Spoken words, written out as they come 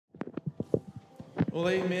Well,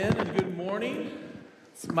 amen and good morning.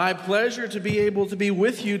 It's my pleasure to be able to be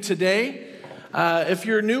with you today. If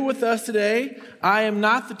you're new with us today, I am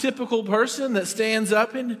not the typical person that stands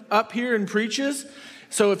up here and preaches.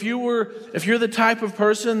 So if you're the type of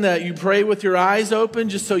person that you pray with your eyes open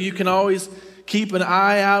just so you can always keep an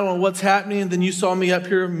eye out on what's happening, and then you saw me up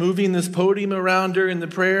here moving this podium around during the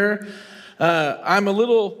prayer, I'm a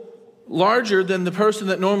little larger than the person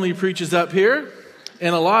that normally preaches up here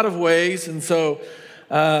in a lot of ways, and so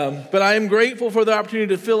but I am grateful for the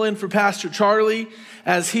opportunity to fill in for Pastor Charlie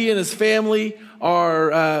as he and his family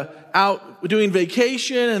are out doing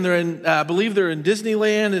vacation, and they're in, I believe they're in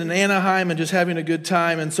Disneyland and in Anaheim and just having a good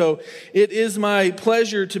time. And so it is my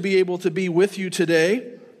pleasure to be able to be with you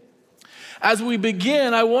today. As we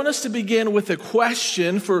begin, I want us to begin with a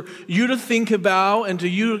question for you to think about and to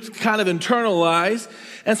you to kind of internalize.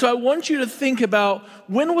 And so I want you to think about,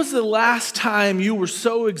 when was the last time you were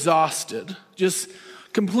so exhausted, just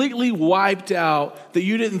completely wiped out, that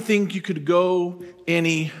you didn't think you could go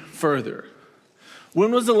any further?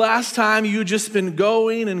 When was the last time you just been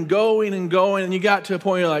going and going and going, and you got to a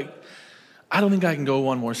point you're like, I don't think I can go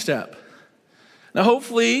one more step? Now,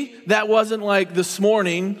 hopefully that wasn't like this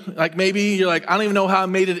morning. Like maybe you're like, I don't even know how I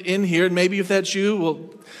made it in here. And maybe if that's you,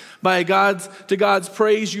 well, to God's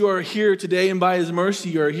praise, you are here today, and by His mercy,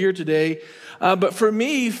 you are here today. But for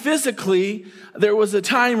me, physically, there was a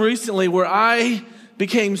time recently where I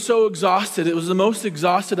became so exhausted. It was the most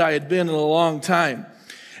exhausted I had been in a long time.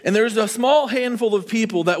 And there's a small handful of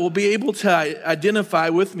people that will be able to identify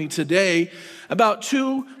with me today. About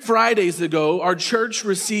 2 Fridays ago, our church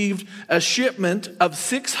received a shipment of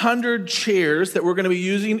 600 chairs that we're going to be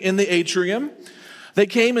using in the atrium. They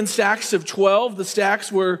came in stacks of 12. The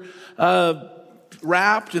stacks were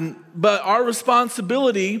wrapped, but our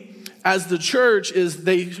responsibility as the church is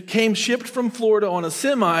they came shipped from Florida on a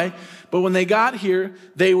semi, but when they got here,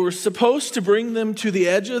 they were supposed to bring them to the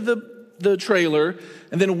edge of the trailer,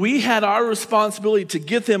 and then we had our responsibility to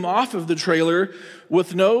get them off of the trailer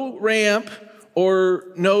with no ramp or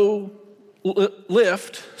no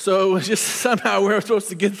lift. So just somehow we were supposed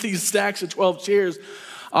to get these stacks of 12 chairs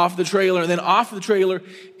off the trailer and then off the trailer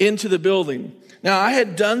into the building. Now, I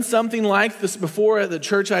had done something like this before at the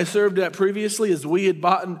church I served at previously, as we had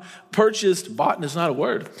purchased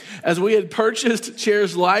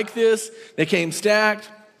chairs like this. They came stacked.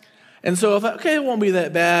 And so I thought, okay, it won't be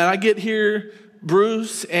that bad. I get here,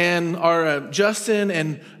 Bruce and our Justin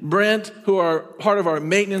and Brent, who are part of our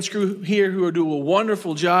maintenance crew here, who are doing a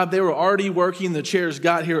wonderful job. They were already working. The chairs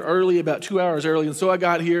got here early, about 2 hours early. And so I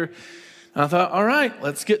got here, and I thought, all right,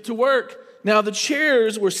 let's get to work. Now, the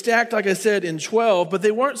chairs were stacked, like I said, in 12, but they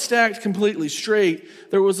weren't stacked completely straight.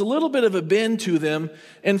 There was a little bit of a bend to them.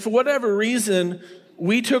 And for whatever reason,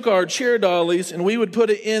 we took our chair dollies and we would put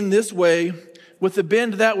it in this way with the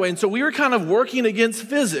bend that way. And so we were kind of working against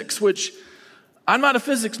physics, which I'm not a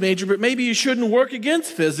physics major, but maybe you shouldn't work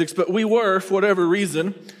against physics, but we were for whatever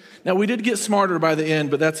reason. Now, we did get smarter by the end,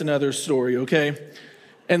 but that's another story, okay?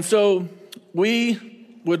 And so we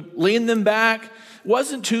would lean them back.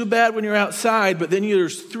 Wasn't too bad when you're outside, but then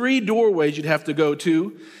there's 3 doorways you'd have to go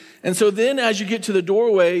to. And so then as you get to the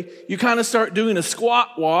doorway, you kind of start doing a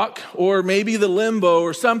squat walk or maybe the limbo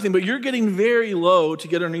or something, but you're getting very low to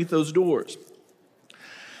get underneath those doors.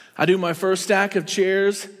 I do my first stack of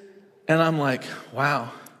chairs, and I'm like,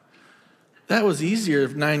 wow, that was easier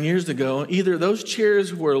 9 years ago. Either those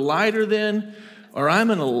chairs were lighter then, or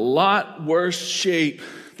I'm in a lot worse shape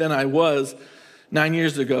than I was 9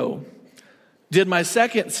 years ago. Did my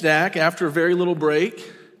second stack after a very little break.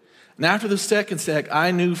 And after the second stack,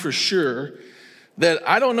 I knew for sure that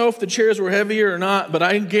I don't know if the chairs were heavier or not, but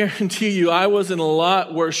I guarantee you I was in a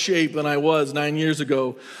lot worse shape than I was 9 years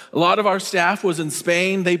ago. A lot of our staff was in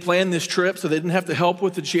Spain. They planned this trip so they didn't have to help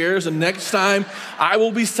with the chairs. And next time I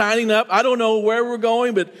will be signing up. I don't know where we're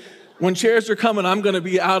going, but when chairs are coming, I'm going to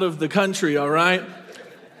be out of the country, all right?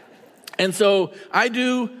 And so I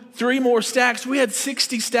do 3 more stacks. We had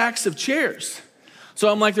 60 stacks of chairs.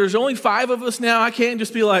 So I'm like, there's only 5 of us now. I can't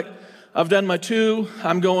just be like, I've done my 2.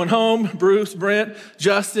 I'm going home. Bruce, Brent,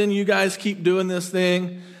 Justin, you guys keep doing this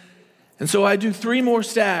thing. And so I do 3 more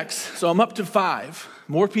stacks. So I'm up to 5.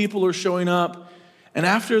 More people are showing up. And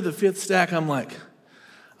after the 5th stack, I'm like,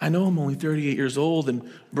 I know I'm only 38 years old,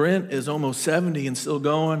 and Brent is almost 70 and still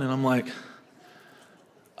going. And I'm like,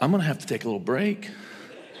 I'm going to have to take a little break.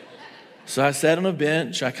 So I sat on a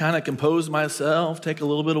bench. I kind of composed myself, take a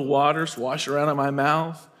little bit of water, swash it around in my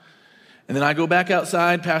mouth. And then I go back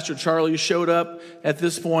outside. Pastor Charlie showed up at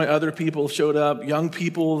this point. Other people showed up, young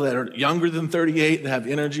people that are younger than 38 that have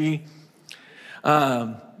energy.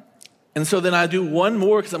 And so then I do one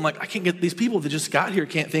more because I'm like, I can't get these people that just got here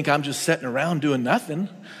can't think I'm just sitting around doing nothing.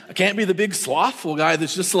 I can't be the big slothful guy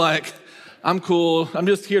that's just like, I'm cool. I'm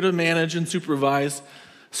just here to manage and supervise.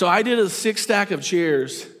 So I did a 6 stack of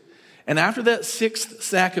chairs. And after that 6th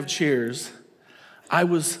stack of chairs, I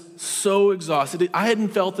was so exhausted. I hadn't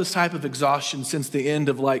felt this type of exhaustion since the end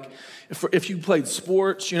of if you played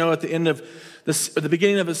sports, at the end of at the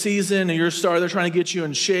beginning of a season and they're trying to get you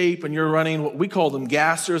in shape and you're running what we call them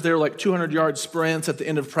gassers. They're like 200-yard sprints at the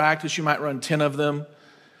end of practice. You might run 10 of them.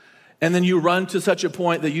 And then you run to such a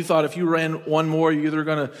point that you thought if you ran one more, you're either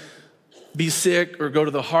going to be sick or go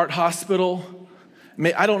to the heart hospital.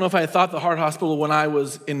 I don't know if I thought the heart hospital when I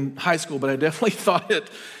was in high school, but I definitely thought it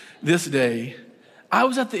this day. I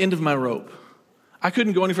was at the end of my rope. I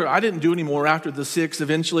couldn't go any further. I didn't do any more after the 6.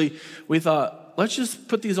 Eventually, we thought, let's just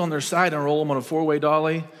put these on their side and roll them on a 4-way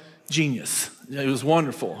dolly. Genius. It was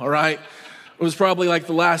wonderful, all right? It was probably like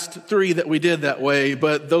the last 3 that we did that way,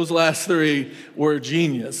 but those last 3 were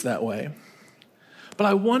genius that way. But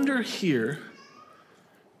I wonder here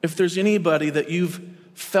if there's anybody that you've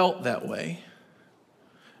felt that way.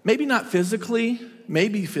 Maybe not physically,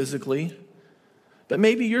 maybe physically, but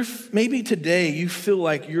maybe today you feel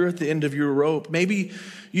like you're at the end of your rope. Maybe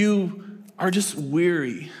you are just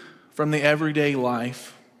weary from the everyday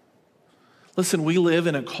life. Listen, we live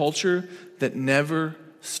in a culture that never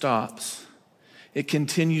stops. It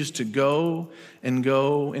continues to go and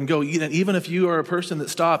go and go. Even if you are a person that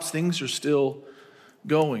stops, things are still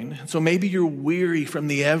going. So maybe you're weary from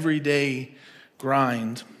the everyday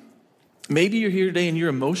grind. Maybe you're here today and you're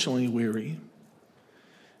emotionally weary.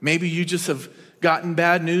 Maybe you just have gotten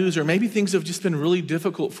bad news, or maybe things have just been really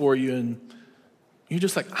difficult for you and you're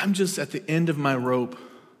just like, I'm just at the end of my rope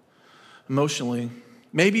emotionally.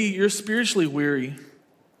 Maybe you're spiritually weary.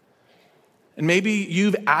 And maybe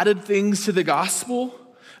you've added things to the gospel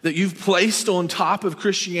that you've placed on top of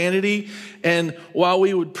Christianity. And while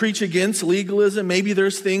we would preach against legalism, maybe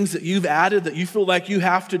there's things that you've added that you feel like you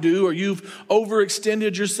have to do, or you've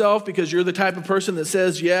overextended yourself because you're the type of person that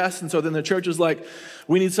says yes. And so then the church is like,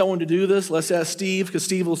 we need someone to do this. Let's ask Steve, because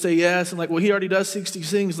Steve will say yes. And like, well, he already does 60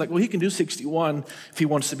 things. Like, well, he can do 61 if he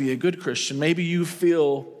wants to be a good Christian. Maybe you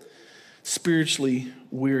feel spiritually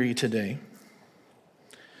weary today.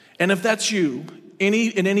 And if that's you, in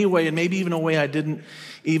any way, and maybe even a way I didn't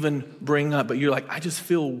even bring up, but you're like, I just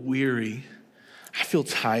feel weary. I feel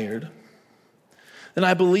tired. Then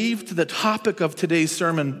I believe the topic of today's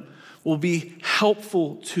sermon will be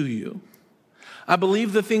helpful to you. I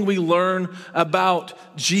believe the thing we learn about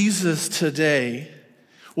Jesus today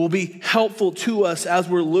will be helpful to us as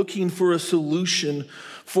we're looking for a solution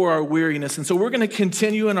for our weariness. And so we're going to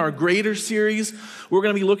continue in our greater series. We're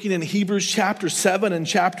going to be looking in Hebrews chapter 7 and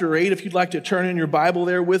chapter 8. If you'd like to turn in your Bible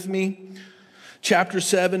there with me. Chapter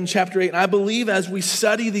 7, chapter 8. And I believe as we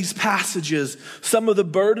study these passages, some of the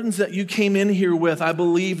burdens that you came in here with, I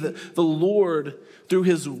believe that the Lord, through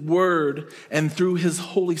his word and through his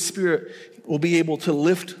Holy Spirit, will be able to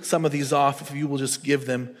lift some of these off if you will just give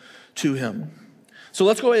them to him. So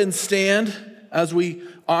let's go ahead and stand as we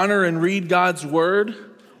honor and read God's word.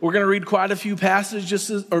 We're going to read quite a few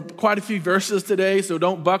passages or quite a few verses today, so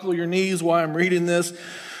don't buckle your knees while I'm reading this.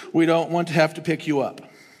 We don't want to have to pick you up.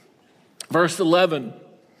 Verse 11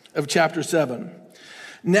 of chapter 7.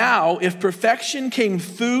 Now, if perfection came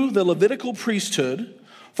through the Levitical priesthood,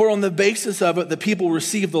 for on the basis of it the people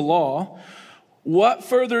received the law, what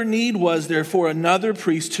further need was there for another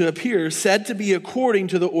priest to appear, said to be according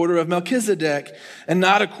to the order of Melchizedek and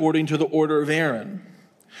not according to the order of Aaron?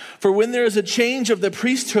 For when there is a change of the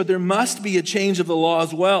priesthood, there must be a change of the law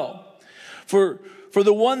as well. For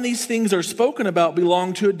the one these things are spoken about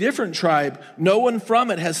belonged to a different tribe. No one from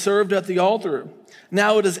it has served at the altar.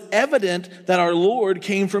 Now it is evident that our Lord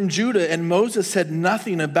came from Judah, and Moses said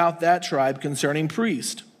nothing about that tribe concerning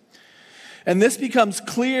priest. And this becomes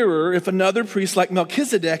clearer if another priest like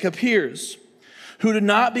Melchizedek appears, who did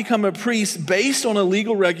not become a priest based on a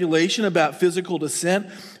legal regulation about physical descent,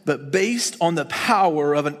 but based on the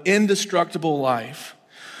power of an indestructible life.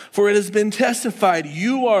 For it has been testified,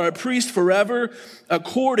 you are a priest forever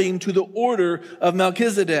according to the order of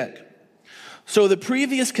Melchizedek. So the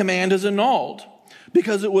previous command is annulled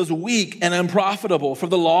because it was weak and unprofitable, for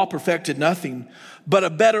the law perfected nothing. But a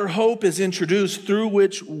better hope is introduced through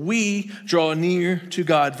which we draw near to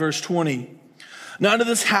God. Verse 20. None of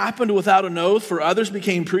this happened without an oath, for others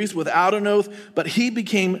became priests without an oath, but he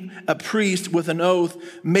became a priest with an oath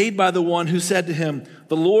made by the one who said to him,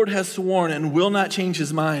 the Lord has sworn and will not change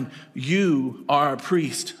his mind. You are a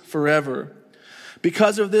priest forever.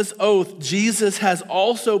 Because of this oath, Jesus has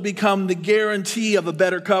also become the guarantee of a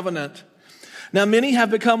better covenant. Now many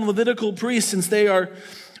have become Levitical priests since they are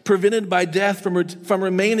prevented by death from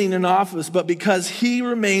remaining in office, but because he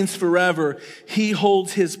remains forever, he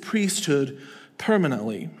holds his priesthood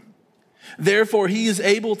permanently. Therefore, he is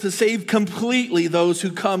able to save completely those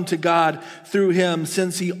who come to God through him,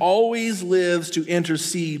 since he always lives to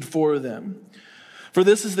intercede for them. For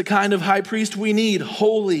this is the kind of high priest we need: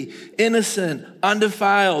 holy, innocent,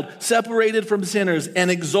 undefiled, separated from sinners, and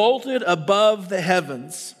exalted above the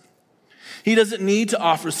heavens. He doesn't need to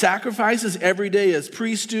offer sacrifices every day as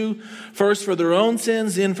priests do, first for their own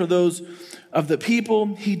sins, then for those of the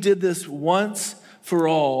people. He did this once for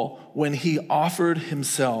all when he offered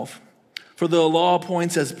himself. For the law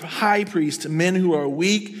appoints as high priests men who are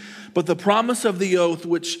weak, but the promise of the oath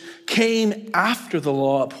which came after the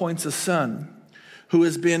law appoints a son who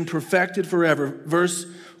has been perfected forever. Verse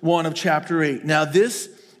 1 of chapter 8. Now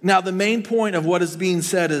the main point of what is being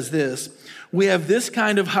said is this: we have this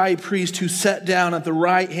kind of high priest who sat down at the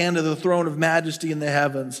right hand of the throne of majesty in the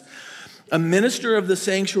heavens, a minister of the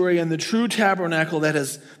sanctuary and the true tabernacle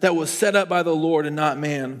that was set up by the Lord and not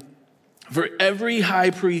man. For every high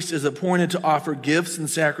priest is appointed to offer gifts and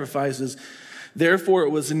sacrifices. Therefore, it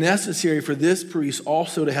was necessary for this priest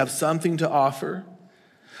also to have something to offer.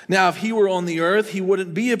 Now, if he were on the earth, he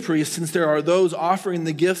wouldn't be a priest, since there are those offering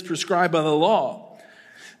the gifts prescribed by the law.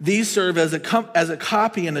 These serve as a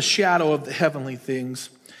copy and a shadow of the heavenly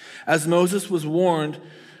things. As Moses was warned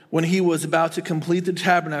when he was about to complete the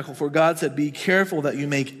tabernacle, for God said, "Be careful that you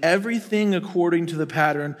make everything according to the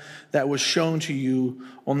pattern that was shown to you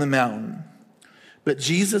on the mountain." But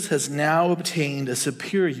Jesus has now obtained a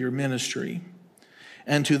superior ministry,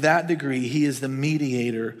 and to that degree, he is the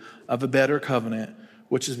mediator of a better covenant,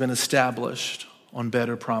 which has been established on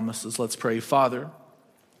better promises. Let's pray. Father,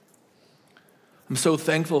 I'm so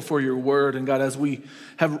thankful for your word. And God, as we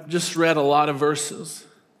have just read a lot of verses,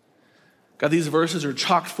 God, these verses are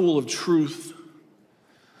chock full of truth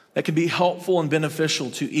that can be helpful and beneficial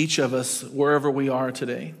to each of us wherever we are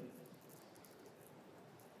today.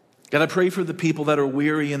 God, I pray for the people that are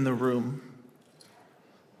weary in the room,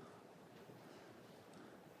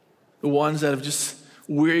 the ones that have just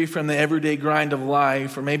weary from the everyday grind of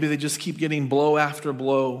life, or maybe they just keep getting blow after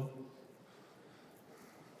blow.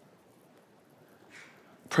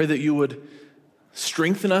 Pray that you would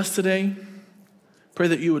strengthen us today. Pray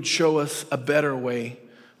that you would show us a better way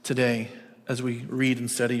today as we read and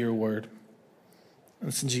study your word. And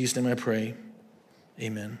it's in Jesus' name I pray.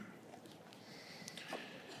 Amen.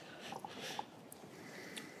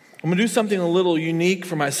 I'm going to do something a little unique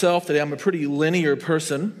for myself today. I'm a pretty linear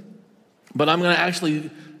person, but I'm going to actually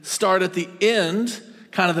start at the end,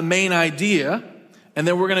 kind of the main idea, and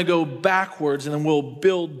then we're going to go backwards, and then we'll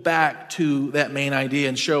build back to that main idea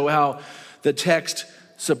and show how the text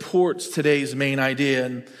supports today's main idea.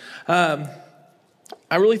 And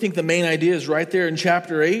I really think the main idea is right there in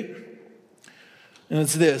chapter 8, and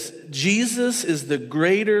it's this: Jesus is the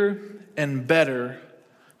greater and better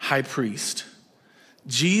high priest.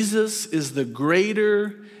 Jesus is the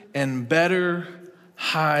greater and better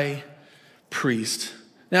high priest.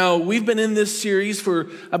 Now, we've been in this series for,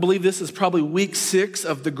 I believe this is probably week 6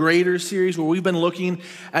 of the Greater series, where we've been looking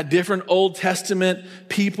at different Old Testament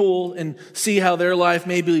people and see how their life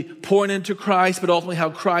may be pointed to Christ, but ultimately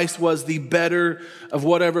how Christ was the better of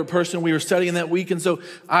whatever person we were studying that week. And so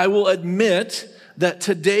I will admit that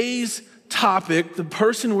today's topic, the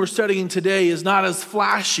person we're studying today, is not as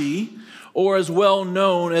flashy or as well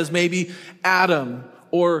known as maybe Adam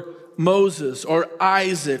or Moses or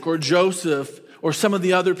Isaac or Joseph or some of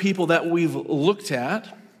the other people that we've looked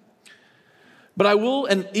at. But I will,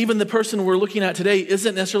 and even the person we're looking at today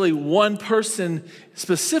isn't necessarily one person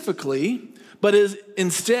specifically, but is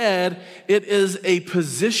instead, it is a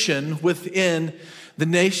position within the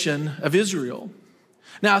nation of Israel.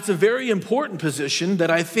 Now, it's a very important position that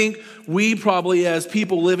I think we probably, as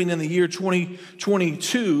people living in the year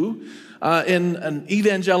 2022, in an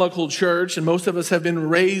evangelical church, and most of us have been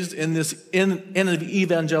raised in an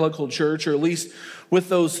evangelical church, or at least with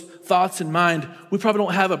those thoughts in mind, we probably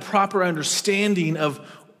don't have a proper understanding of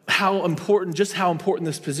how important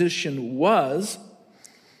this position was.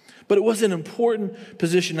 But it was an important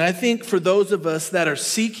position. And I think for those of us that are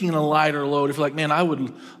seeking a lighter load, if you're like, man, I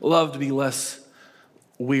would love to be less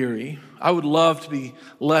weary. I would love to be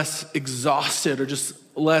less exhausted, or just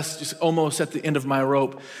almost at the end of my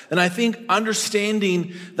rope. And I think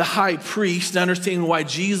understanding the high priest and understanding why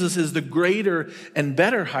Jesus is the greater and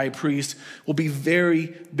better high priest will be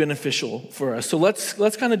very beneficial for us. So let's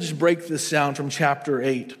kind of just break this down from chapter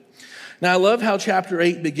 8. Now, I love how chapter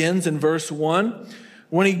 8 begins in verse 1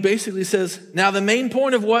 when he basically says, now the main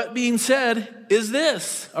point of what being said is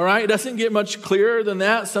this, all right? It doesn't get much clearer than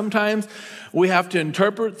that. Sometimes we have to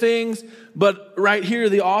interpret things, but right here,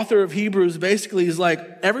 the author of Hebrews basically is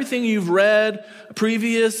like, everything you've read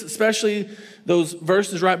previous, especially those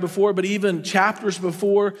verses right before, but even chapters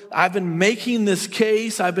before, I've been making this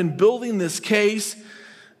case, I've been building this case.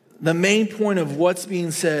 The main point of what's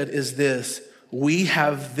being said is this: we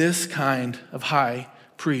have this kind of high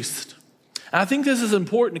priest. And I think this is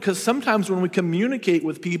important because sometimes when we communicate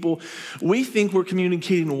with people, we think we're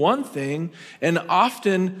communicating one thing, and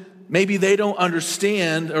often maybe they don't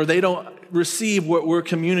understand or they don't receive what we're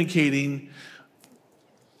communicating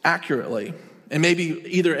accurately. And maybe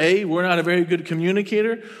either A, we're not a very good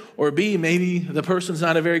communicator, or B, maybe the person's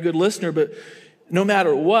not a very good listener. But no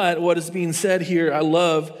matter what is being said here, I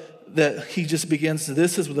love that he just begins to,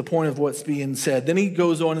 this is the point of what's being said. Then he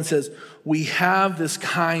goes on and says, we have this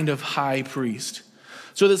kind of high priest.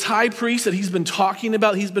 So this high priest that he's been talking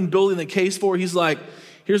about, he's been building the case for, he's like,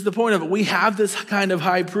 here's the point of it. We have this kind of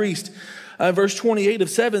high priest. Verse 28 of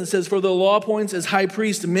 7 says, for the law appoints as high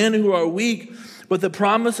priest men who are weak, but the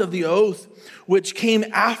promise of the oath, which came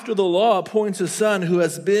after the law, appoints a son who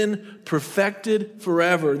has been perfected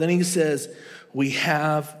forever. Then he says, we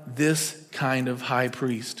have this kind of high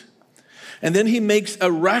priest. And then he makes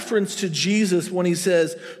a reference to Jesus when he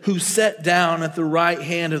says, who sat down at the right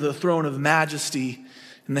hand of the throne of majesty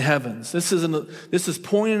in the heavens. This is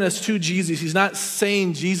pointing us to Jesus. He's not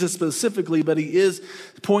saying Jesus specifically, but he is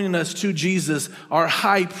pointing us to Jesus. Our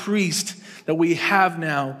high priest that we have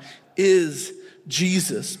now is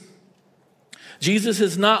Jesus. Jesus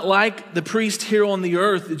is not like the priest here on the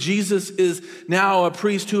earth. Jesus is now a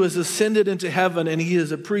priest who has ascended into heaven, and he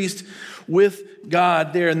is a priest with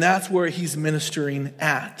God there, and that's where he's ministering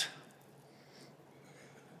at.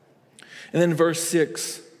 And then verse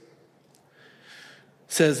 6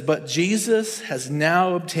 says, but Jesus has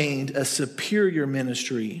now obtained a superior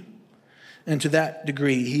ministry, and to that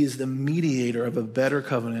degree, he is the mediator of a better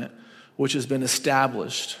covenant, which has been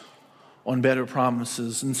established on better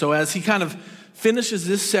promises. And so as he kind of finishes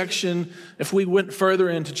this section, if we went further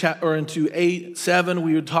into 8, 7,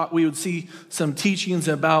 we would see some teachings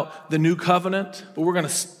about the new covenant.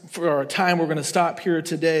 But for our time, we're going to stop here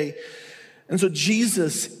today. And so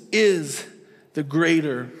Jesus is the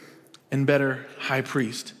greater and better high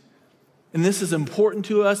priest. And this is important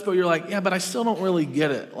to us, but you're like, yeah, but I still don't really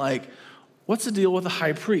get it. Like, what's the deal with a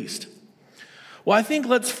high priest? Well, I think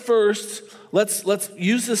let's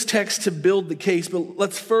use this text to build the case, but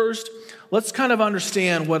let's kind of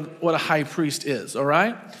understand what a high priest is, all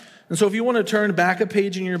right? And so if you want to turn back a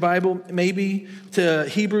page in your Bible, maybe to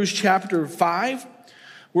Hebrews chapter 5,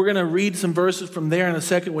 we're going to read some verses from there in a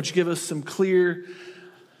second, which give us some clear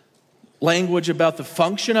language about the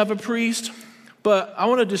function of a priest. But I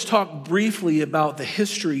want to just talk briefly about the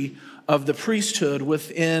history of the priesthood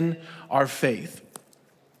within our faith.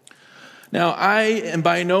 Now, I am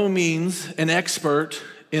by no means an expert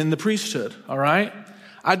in the priesthood, all right?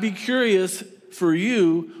 I'd be curious for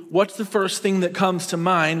you, what's the first thing that comes to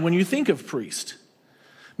mind when you think of priest?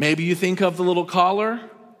 Maybe you think of the little collar.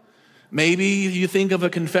 Maybe you think of a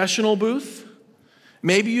confessional booth.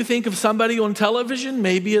 Maybe you think of somebody on television.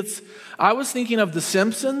 I was thinking of The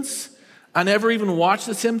Simpsons. I never even watched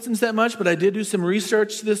The Simpsons that much, but I did do some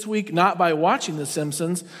research this week, not by watching The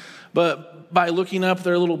Simpsons, but by looking up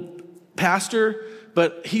their little pastor,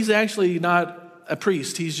 but he's actually not a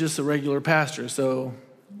priest. He's just a regular pastor, so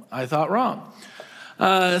I thought wrong.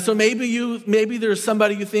 So maybe there's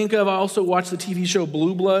somebody you think of. I also watched the TV show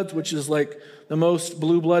Blue Bloods, which is like the most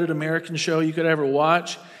blue-blooded American show you could ever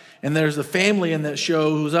watch. And there's a family in that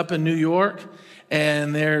show who's up in New York,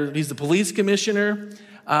 and he's the police commissioner,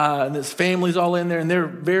 and his family's all in there, and they're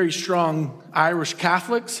very strong Irish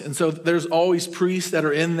Catholics, and so there's always priests that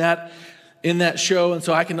are in that show, and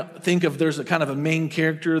so I can think of there's a kind of a main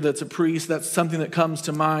character that's a priest. That's something that comes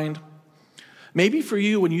to mind. Maybe for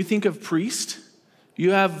you, when you think of priest,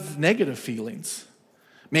 you have negative feelings.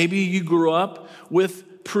 Maybe you grew up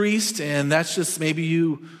with priest, and that's just maybe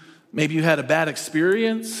you had a bad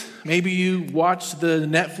experience. Maybe you watched the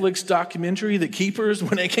Netflix documentary, The Keepers,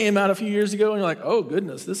 when it came out a few years ago, and you're like, oh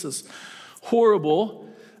goodness, this is horrible.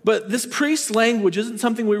 But this priest language isn't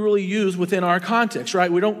something we really use within our context,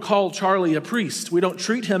 right? We don't call Charlie a priest. We don't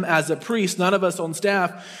treat him as a priest. None of us on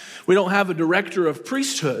staff, we don't have a director of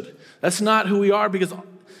priesthood. That's not who we are, because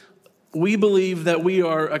we believe that we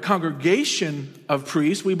are a congregation of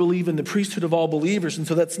priests. We believe in the priesthood of all believers. And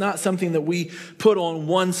so that's not something that we put on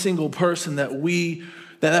one single person,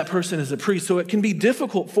 that person is a priest. So it can be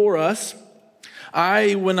difficult for us.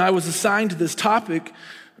 When I was assigned to this topic,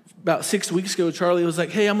 about 6 weeks ago, Charlie was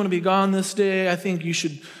like, hey, I'm going to be gone this day. I think you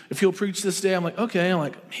should, if you'll preach this day. I'm like, okay. I'm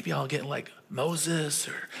like, maybe I'll get like Moses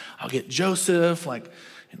or I'll get Joseph, like,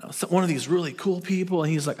 one of these really cool people.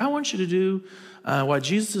 And he's like, I want you to do why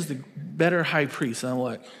Jesus is the better high priest. And I'm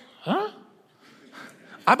like, huh?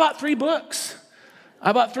 I bought 3 books.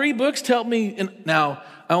 To help me. And now,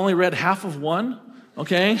 I only read half of one,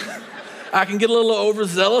 okay? I can get a little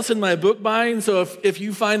overzealous in my book buying, so if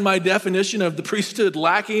you find my definition of the priesthood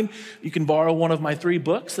lacking, you can borrow one of my 3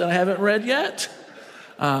 books that I haven't read yet.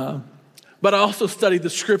 But I also studied the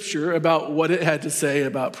scripture about what it had to say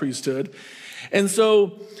about priesthood. And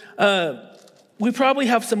so we probably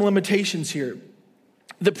have some limitations here.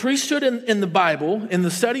 The priesthood in the Bible, in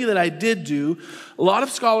the study that I did do, a lot of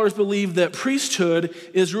scholars believe that priesthood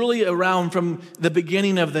is really around from the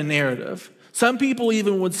beginning of the narrative. Some people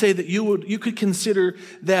even would say that you could consider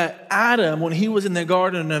that Adam, when he was in the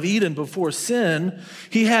Garden of Eden before sin,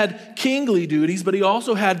 he had kingly duties, but he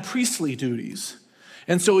also had priestly duties.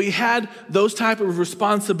 And so he had those type of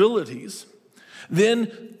responsibilities.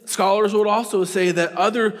 Then scholars would also say that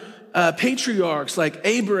other patriarchs like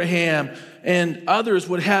Abraham and others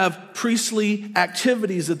would have priestly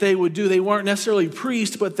activities that they would do. They weren't necessarily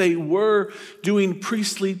priests, but they were doing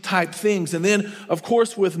priestly type things. And then, of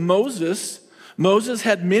course, with Moses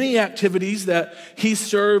had many activities that he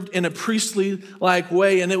served in a priestly-like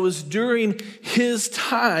way. And it was during his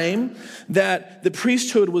time that the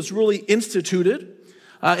priesthood was really instituted.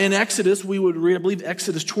 In Exodus, we would read, I believe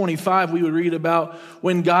Exodus 25, we would read about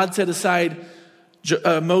when God set aside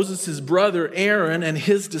Moses' brother Aaron and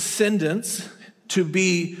his descendants to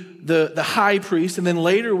be the high priest. And then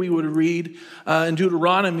later we would read in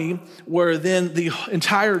Deuteronomy where then the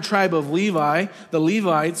entire tribe of Levi, the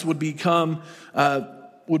Levites, would become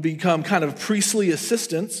kind of priestly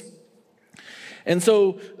assistants. And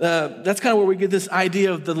so that's kind of where we get this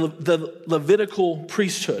idea of the Levitical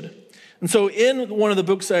priesthood. And so in one of the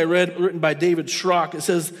books I read, written by David Schrock, it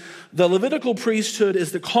says, the Levitical priesthood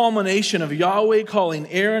is the culmination of Yahweh calling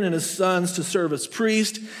Aaron and his sons to serve as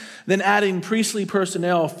priest, then adding priestly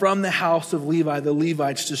personnel from the house of Levi, the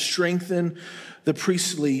Levites, to strengthen the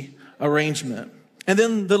priestly arrangement. And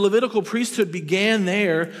then the Levitical priesthood began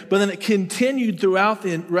there, but then it continued throughout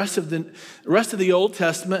the rest of the Old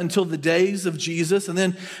Testament until the days of Jesus. And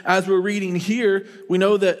then as we're reading here, we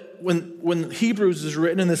know that when Hebrews is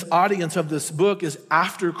written, and this audience of this book is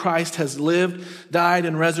after Christ has lived, died,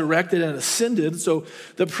 and resurrected and ascended. So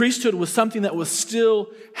the priesthood was something that was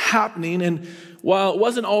still happening. And while it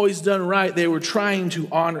wasn't always done right,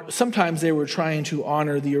 sometimes they were trying to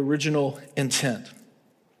honor the original intent.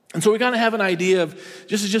 And so we kind of have an idea of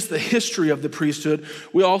just the history of the priesthood.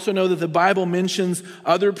 We also know that the Bible mentions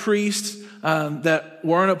other priests that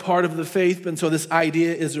weren't a part of the faith, and so this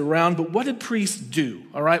idea is around. But what did priests do?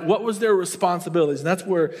 All right, what was their responsibilities? And that's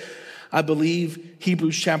where I believe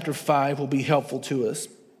Hebrews chapter 5 will be helpful to us.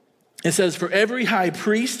 It says, "For every high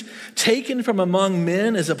priest taken from among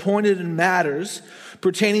men is appointed in matters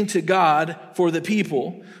pertaining to God for the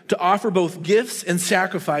people, to offer both gifts and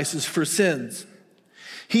sacrifices for sins.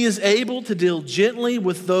 He is able to deal gently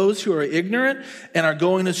with those who are ignorant and are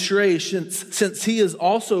going astray, since he is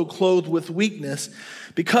also clothed with weakness.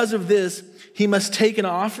 Because of this, he must make an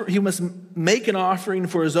offering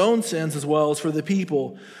for his own sins as well as for the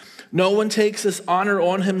people. No one takes this honor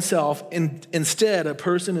on himself. Instead, a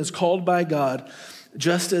person is called by God,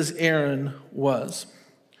 just as Aaron was."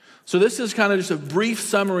 So this is kind of just a brief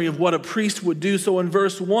summary of what a priest would do. So in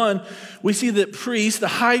verse 1, we see that priests, the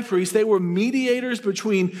high priests, they were mediators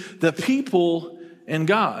between the people and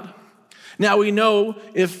God. Now we know,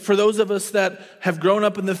 for those of us that have grown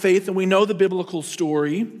up in the faith and we know the biblical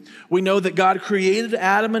story, we know that God created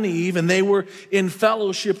Adam and Eve and they were in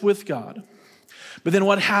fellowship with God. But then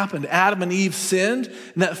what happened? Adam and Eve sinned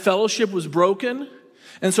and that fellowship was broken.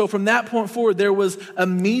 And so from that point forward, there was a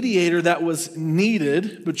mediator that was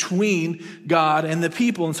needed between God and the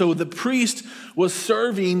people. And so the priest was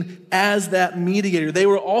serving as that mediator. They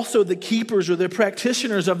were also the keepers or the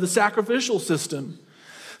practitioners of the sacrificial system.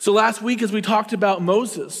 So last week, as we talked about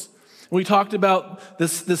Moses, we talked about the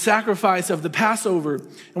sacrifice of the Passover,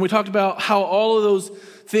 and we talked about how all of those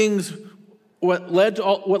things, what led to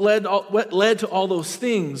all those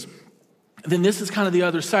things. Then this is kind of the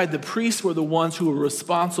other side. The priests were the ones who were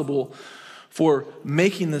responsible for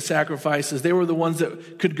making the sacrifices. They were the ones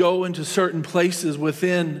that could go into certain places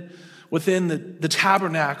within the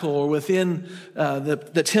tabernacle or within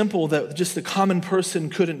the temple that just the common person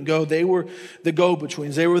couldn't go. They were the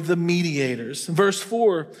go-betweens. They were the mediators. In verse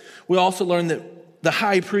 4, we also learn that the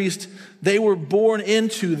high priest, they were born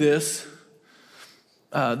into this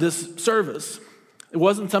service. It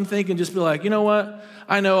wasn't something you can just be like, you know what?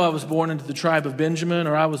 I know I was born into the tribe of Benjamin,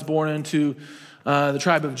 or I was born into the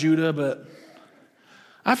tribe of Judah, but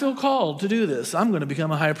I feel called to do this. I'm going to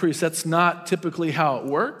become a high priest. That's not typically how it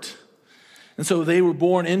worked. And so they were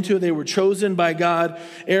born into it. They were chosen by God.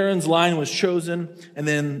 Aaron's line was chosen, and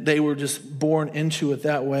then they were just born into it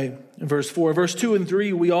that way. In verse 4, verse 2 and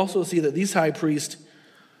 3, we also see that these high priests,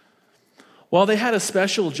 while they had a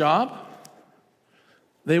special job,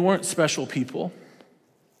 they weren't special people.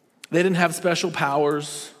 They didn't have special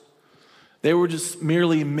powers. They were just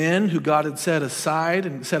merely men who God had set aside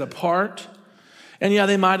and set apart. And yeah,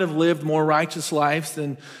 they might have lived more righteous lives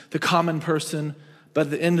than the common person, but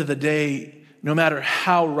at the end of the day, no matter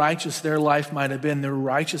how righteous their life might have been, their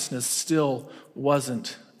righteousness still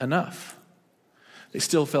wasn't enough. They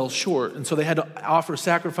still fell short. And so they had to offer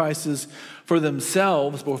sacrifices for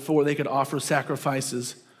themselves before they could offer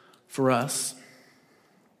sacrifices for us.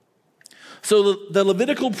 So the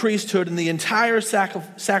Levitical priesthood and the entire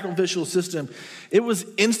sacrificial system, it was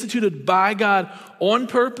instituted by God on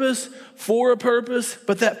purpose, for a purpose,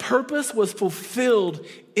 but that purpose was fulfilled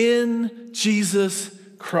in Jesus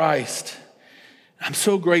Christ. I'm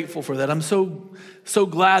so grateful for that. I'm so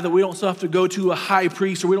glad that we don't still have to go to a high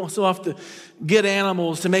priest, or we don't still have to get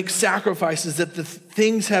animals to make sacrifices, that the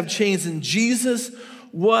things have changed. And Jesus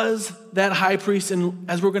was that high priest. And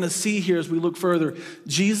as we're going to see here as we look further,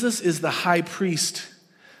 Jesus is the high priest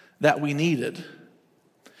that we needed.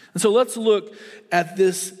 And so let's look at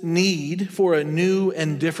this need for a new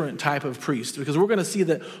and different type of priest, because we're going to see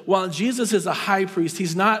that while Jesus is a high priest,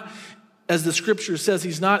 he's not, as the scripture says,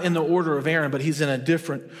 he's not in the order of Aaron, but he's in a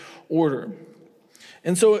different order.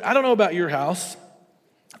 And so I don't know about your house,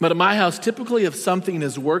 but in my house, typically if something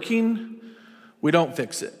is working, we don't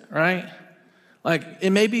fix it, right? Like it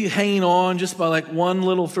may be hanging on just by like one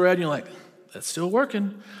little thread, and you're like, that's still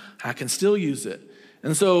working. I can still use it.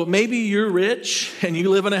 And so maybe you're rich and you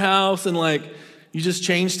live in a house and like you just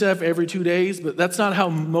change stuff every 2 days, but that's not how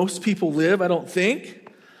most people live, I don't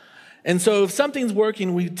think. And so if something's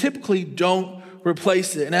working, we typically don't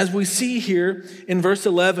replace it. And as we see here in verse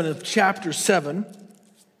 11 of chapter 7,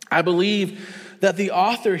 I believe that the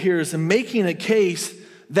author here is making a case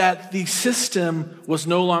that the system was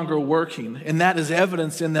no longer working. And that is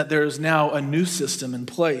evidenced in that there is now a new system in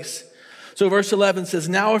place. So verse 11 says,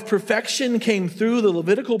 now if perfection came through the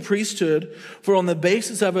Levitical priesthood, for on the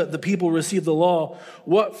basis of it the people received the law,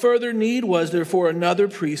 what further need was there for another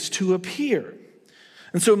priest to appear?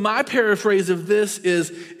 And so my paraphrase of this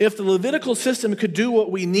is, if the Levitical system could do what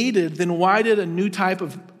we needed, then why did a new type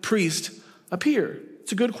of priest appear?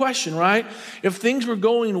 It's a good question, right? If things were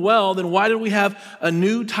going well, then why did we have a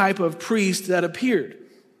new type of priest that appeared?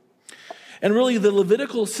 And really, the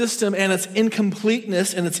Levitical system and its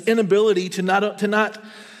incompleteness and its inability to not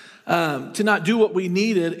do what we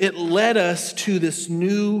needed, it led us to this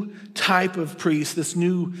new type of priest, this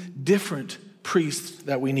new different priest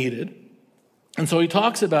that we needed. And so he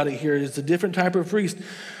talks about it here. It's a different type of priest,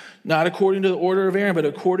 not according to the order of Aaron, but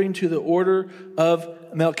according to the order of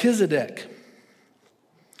Melchizedek.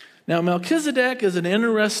 Now, Melchizedek is an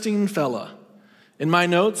interesting fella. In my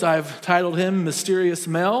notes, I've titled him Mysterious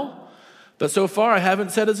Mel. But so far, I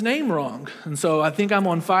haven't said his name wrong. And so I think I'm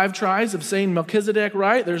on 5 tries of saying Melchizedek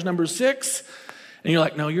right. There's number 6. And you're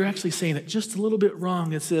like, no, you're actually saying it just a little bit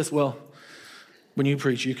wrong. It's this. Well, when you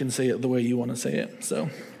preach, you can say it the way you want to say it. So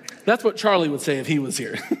that's what Charlie would say if he was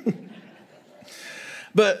here.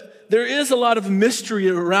 But there is a lot of mystery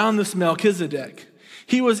around this Melchizedek.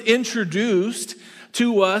 He was introduced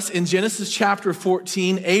to us in Genesis chapter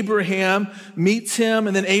 14. Abraham meets him,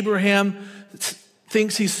 and then Abraham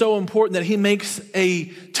thinks he's so important that he makes a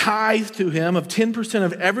tithe to him of 10%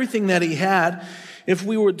 of everything that he had. If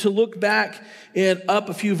we were to look back up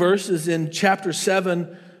a few verses in chapter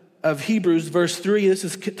 7 of Hebrews, verse 3, this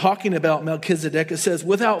is talking about Melchizedek. It says,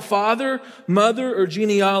 without father, mother, or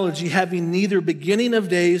genealogy, having neither beginning of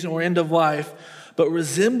days nor end of life, but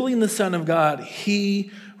resembling the Son of God,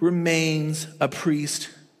 he remains a priest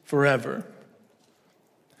forever.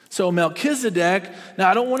 So Melchizedek, now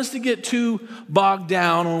I don't want us to get too bogged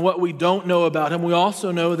down on what we don't know about him. We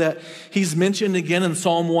also know that he's mentioned again in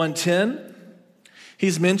Psalm 110.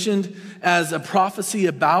 He's mentioned as a prophecy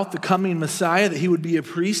about the coming Messiah, that he would be a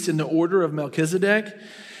priest in the order of Melchizedek.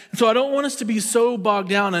 And so I don't want us to be so bogged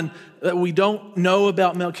down and that we don't know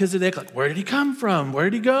about Melchizedek. Like, where did he come from? Where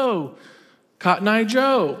did he go? Cotton Eye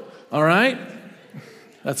Joe, all right?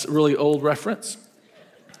 That's a really old reference.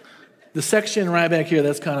 The section right back here,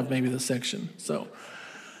 that's kind of maybe the section. So,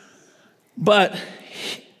 but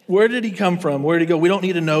where did he come from? Where did he go? We don't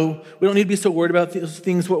need to know. We don't need to be so worried about these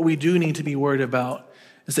things. What we do need to be worried about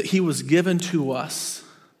is that he was given to us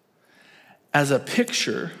as a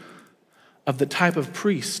picture of the type of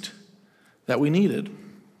priest that we needed.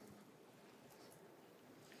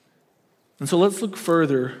 And so let's look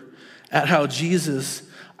further at how Jesus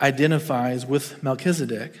identifies with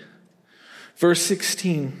Melchizedek. Verse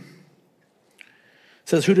 16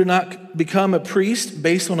 says, who did not become a priest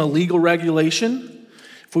based on a legal regulation.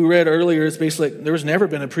 If we read earlier, it's basically like there was never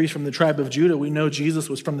been a priest from the tribe of Judah. We know Jesus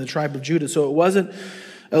was from the tribe of Judah. So it wasn't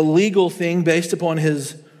a legal thing based upon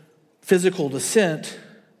his physical descent,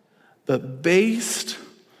 but based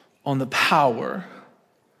on the power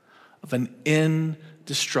of an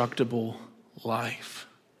indestructible life.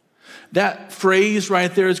 That phrase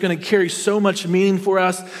right there is going to carry so much meaning for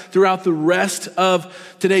us throughout the rest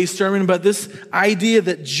of today's sermon. But this idea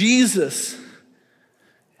that Jesus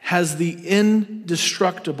has the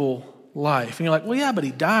indestructible life. And you're like, well, yeah, but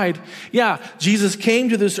he died. Yeah, Jesus came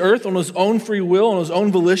to this earth on his own free will, on his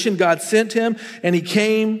own volition. God sent him and he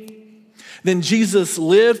came. Then Jesus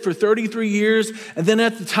lived for 33 years. And then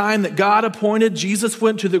at the time that God appointed, Jesus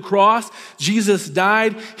went to the cross. Jesus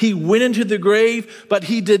died. He went into the grave, but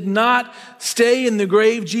he did not stay in the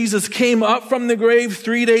grave. Jesus came up from the grave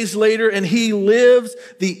 3 days later, and he lives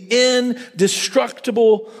the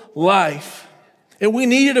indestructible life. And we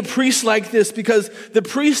needed a priest like this because the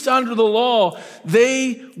priests under the law,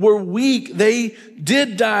 they were weak. They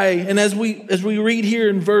did die. And as we read here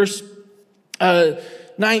in verse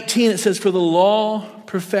 19, it says, for the law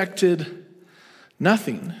perfected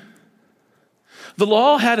nothing. The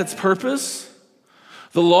law had its purpose.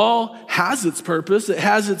 The law has its purpose. It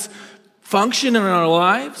has its function in our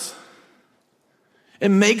lives. It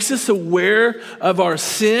makes us aware of our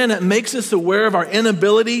sin. It makes us aware of our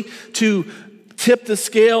inability to tip the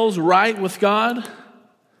scales right with God.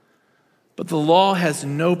 But the law has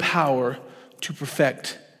no power to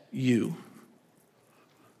perfect you.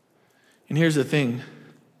 And here's the thing.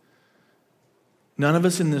 None of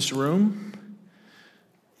us in this room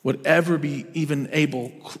would ever be even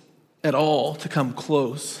able at all to come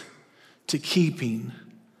close to keeping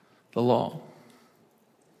the law.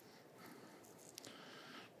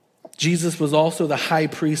 Jesus was also the high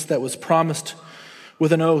priest that was promised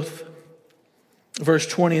with an oath. Verse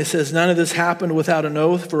 20, it says, none of this happened without an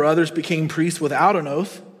oath, for others became priests without an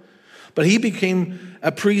oath. But he became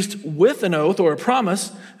a priest with an oath or a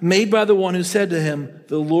promise made by the one who said to him,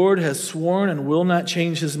 the Lord has sworn and will not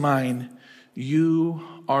change his mind. You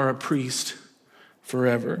are a priest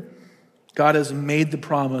forever. God has made the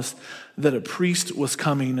promise that a priest was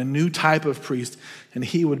coming, a new type of priest, and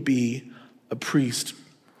he would be a priest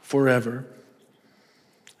forever.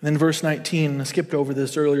 And then verse 19, I skipped over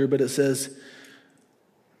this earlier, but it says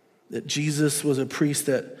that Jesus was a priest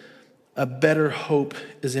that a better hope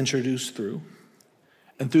is introduced through.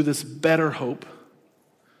 And through this better hope,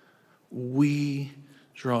 we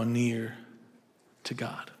draw near to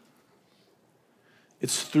God.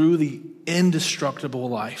 It's through the indestructible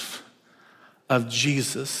life of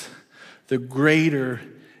Jesus, the greater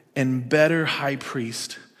and better high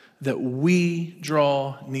priest, that we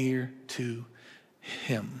draw near to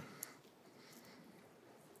him.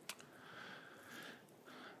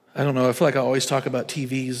 I don't know, I feel like I always talk about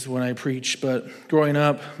TVs when I preach, but growing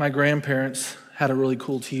up, my grandparents had a really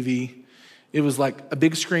cool TV. It was like a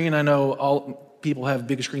big screen. I know all people have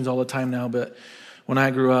big screens all the time now, but when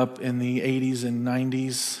I grew up in the 80s and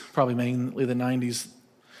 90s, probably mainly the 90s,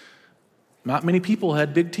 not many people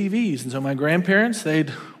had big TVs. And so my grandparents,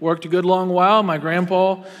 they'd worked a good long while. My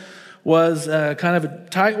grandpa was kind of a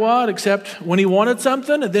tightwad, except when he wanted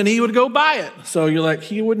something, and then he would go buy it. So you're like,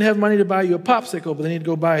 he wouldn't have money to buy you a popsicle, but then he'd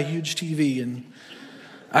go buy a huge TV. And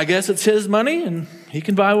I guess it's his money, and he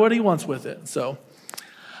can buy what he wants with it. So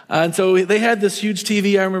they had this huge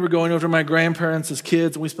TV. I remember going over to my grandparents as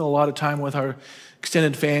kids, and we spent a lot of time with our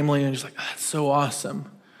extended family, and just like, that's so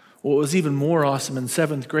awesome. Well, it was even more awesome in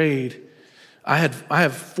 7th grade. I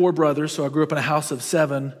have 4 brothers, so I grew up in a house of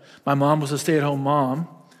 7. My mom was a stay-at-home mom.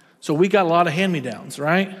 So we got a lot of hand-me-downs,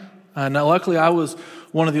 right? Now, luckily, I was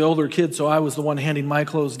one of the older kids, so I was the one handing my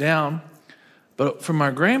clothes down. But from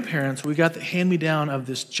my grandparents, we got the hand-me-down of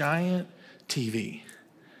this giant TV.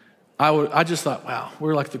 I just thought, wow,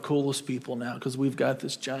 we're like the coolest people now because we've got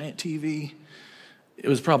this giant TV. It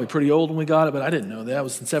was probably pretty old when we got it, but I didn't know that. I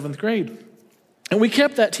was in 7th grade. And we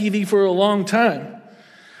kept that TV for a long time.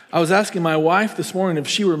 I was asking my wife this morning if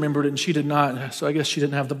she remembered it, and she did not. So I guess she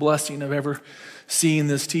didn't have the blessing of ever seeing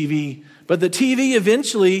this TV. But the TV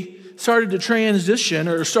eventually started to transition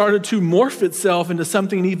or started to morph itself into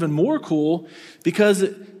something even more cool because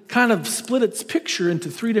it kind of split its picture into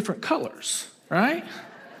 3 different colors, right?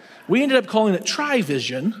 we ended up calling it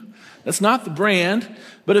TriVision. That's not the brand,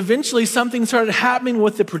 but eventually something started happening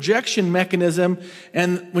with the projection mechanism,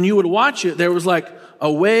 and when you would watch it, there was like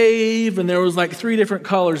a wave, and there was like 3 different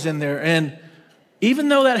colors in there, and even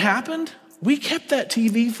though that happened, we kept that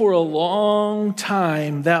TV for a long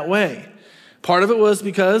time that way. Part of it was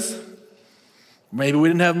because maybe we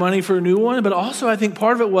didn't have money for a new one, but also I think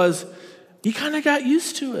part of it was you kind of got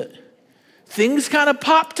used to it. Things kind of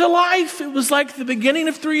popped to life. It was like the beginning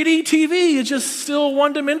of 3D TV. It's just still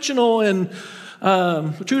one-dimensional and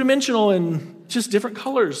two-dimensional and just different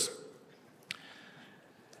colors.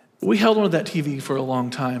 We held on to that TV for a long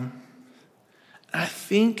time. I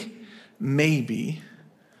think maybe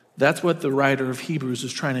that's what the writer of Hebrews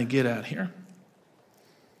is trying to get at here.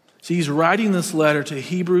 See, he's writing this letter to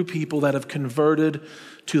Hebrew people that have converted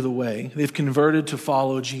to the way. They've converted to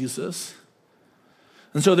follow Jesus.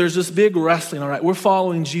 And so there's this big wrestling, all right, we're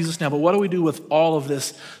following Jesus now, but what do we do with all of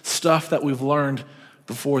this stuff that we've learned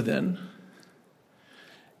before then?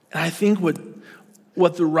 And I think what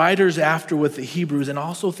the writer's after with the Hebrews, and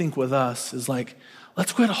also think with us, is like,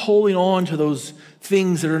 let's quit holding on to those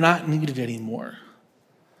things that are not needed anymore.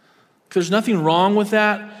 There's nothing wrong with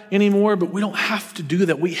that anymore, but we don't have to do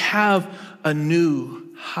that. We have a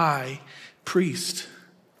new high priest.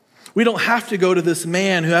 We don't have to go to this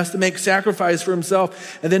man who has to make sacrifice for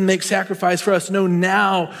himself and then make sacrifice for us. No,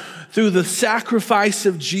 now, through the sacrifice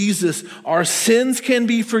of Jesus, our sins can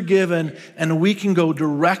be forgiven and we can go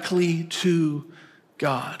directly to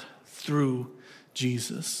God through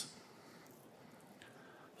Jesus.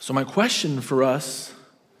 So my question for us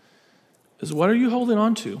is, what are you holding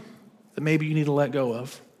on to that maybe you need to let go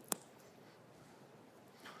of?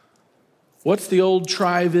 What's the old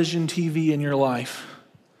TriVision TV in your life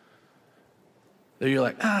that you're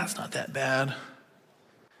like, it's not that bad.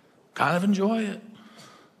 Kind of enjoy it.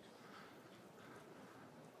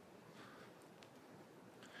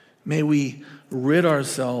 May we rid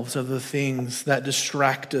ourselves of the things that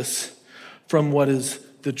distract us from what is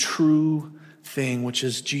the true thing, which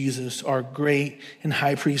is Jesus, our great and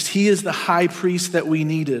high priest. He is the high priest that we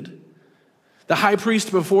needed. The high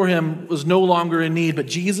priest before him was no longer in need, but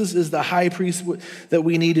Jesus is the high priest that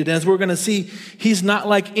we needed. And as we're going to see, he's not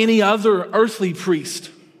like any other earthly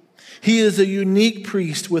priest. He is a unique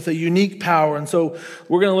priest with a unique power. And so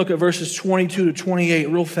we're going to look at verses 22 to 28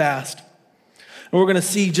 real fast. And we're going to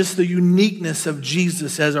see just the uniqueness of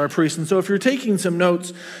Jesus as our priest. And so if you're taking some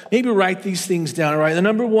notes, maybe write these things down, all right? The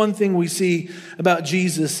number one thing we see about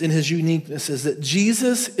Jesus in his uniqueness is that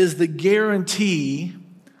Jesus is the guarantee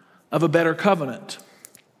of a better covenant.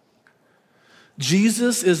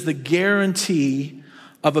 Jesus is the guarantee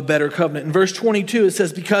of a better covenant. In verse 22, it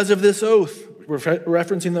says, because of this oath, we're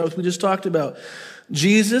referencing the oath we just talked about,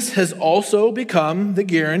 Jesus has also become the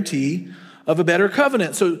guarantee of a better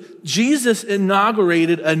covenant. So Jesus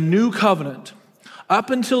inaugurated a new covenant. Up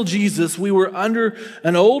until Jesus, we were under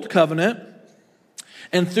an old covenant,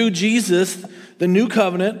 and through Jesus, the new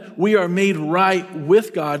covenant, we are made right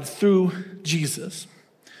with God through Jesus.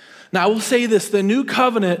 Now, I will say this, the new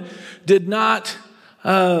covenant did not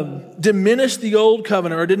diminish the old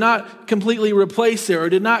covenant, or did not completely replace it, or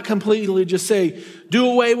did not completely just say, do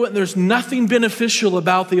away with it. There's nothing beneficial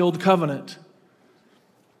about the old covenant.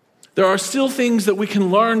 There are still things that we can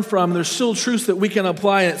learn from. There's still truths that we can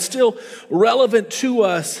apply, and it's still relevant to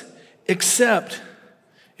us, except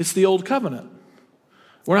it's the old covenant.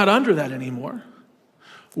 We're not under that anymore.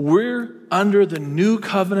 We're under the new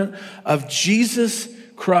covenant of Jesus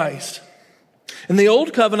Christ. And the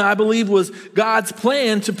old covenant, I believe, was God's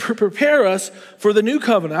plan to prepare us for the new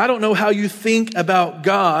covenant. I don't know how you think about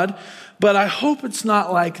God, but I hope it's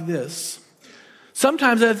not like this.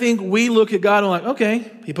 Sometimes I think we look at God and we're like,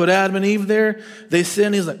 okay, he put Adam and Eve there. They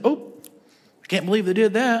sinned. He's like, oh, I can't believe they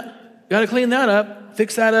did that. Got to clean that up,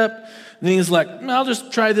 fix that up. And then he's like, I'll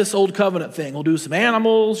just try this old covenant thing. We'll do some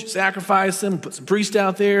animals, you sacrifice them, put some priests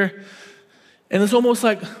out there. And it's almost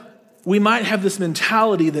like we might have this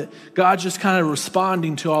mentality that God's just kind of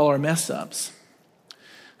responding to all our mess ups.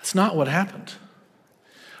 That's not what happened.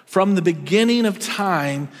 From the beginning of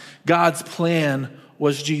time, God's plan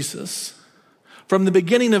was Jesus. From the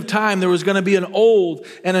beginning of time, there was going to be an old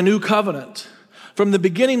and a new covenant. From the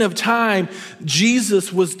beginning of time,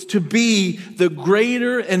 Jesus was to be the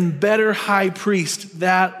greater and better high priest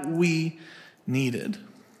that we needed.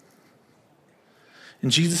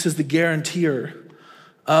 And Jesus is the guarantor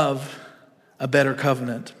of a better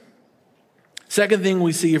covenant. Second thing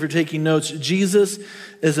we see, if you're taking notes, Jesus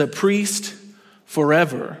is a priest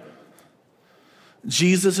forever.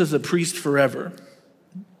 Jesus is a priest forever.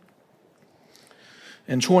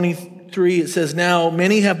 In 23, it says, now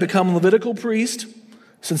many have become Levitical priests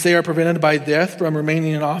since they are prevented by death from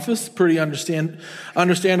remaining in office. Pretty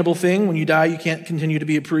understandable thing. When you die, you can't continue to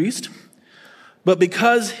be a priest. But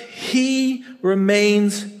because he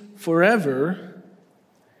remains forever,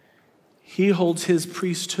 he holds his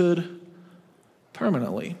priesthood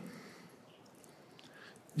permanently.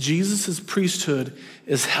 Jesus' priesthood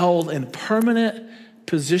is held in permanent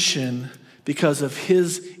position because of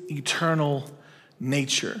his eternal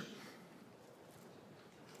nature.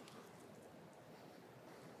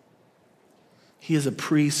 He is a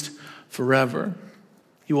priest forever.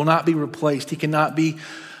 He will not be replaced. He cannot be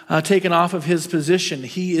taken off of his position.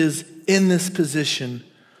 He is in this position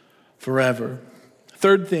forever.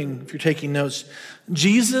 Third thing, if you're taking notes,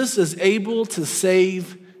 Jesus is able to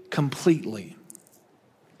save completely.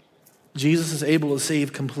 Jesus is able to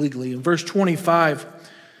save completely. In verse 25,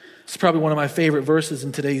 it's probably one of my favorite verses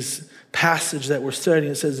in today's passage that we're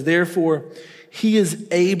studying. It says, therefore, he is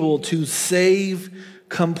able to save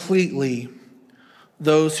completely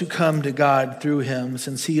those who come to God through him,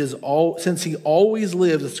 since he always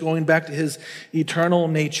lives, it's going back to his eternal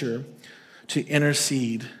nature, to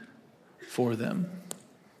intercede for them.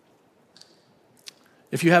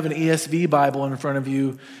 If you have an ESV Bible in front of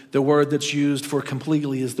you, the word that's used for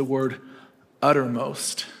completely is the word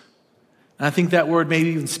uttermost. And I think that word maybe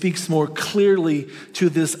even speaks more clearly to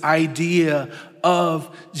this idea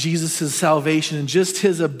of Jesus' salvation and just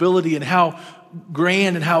his ability and how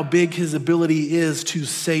grand and how big his ability is to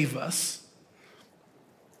save us.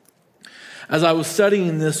 As I was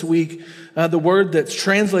studying this week, the word that's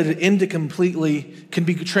translated into completely can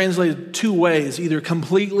be translated two ways, either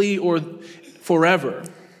completely or forever.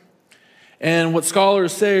 And what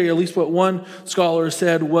scholars say, or at least what one scholar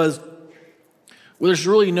said, was, well, there's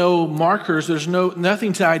really no markers, there's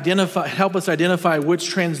nothing to help us identify which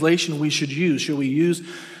translation we should use. Should we use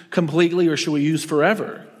completely or should we use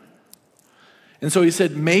forever? And so he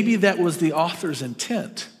said maybe that was the author's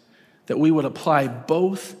intent, that we would apply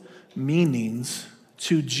both meanings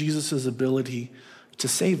to Jesus' ability to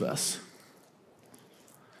save us.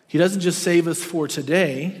 He doesn't just save us for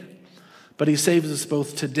today, but he saves us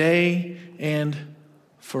both today and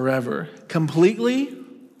forever. Completely,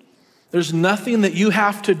 there's nothing that you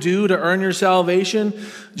have to do to earn your salvation.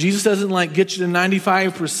 Jesus doesn't get you to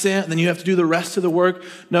 95%, and then you have to do the rest of the work.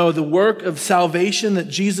 No, the work of salvation that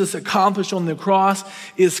Jesus accomplished on the cross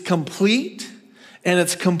is complete, and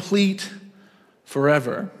it's complete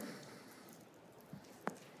forever.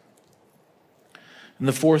 And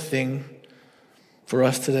the fourth thing for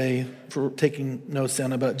us today, for taking notes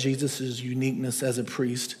down about Jesus' uniqueness as a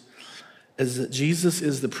priest, is that Jesus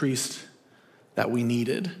is the priest that we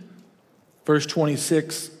needed. Verse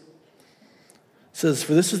 26 says,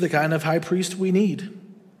 for this is the kind of high priest we need.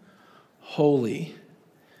 Holy,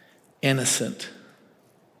 innocent,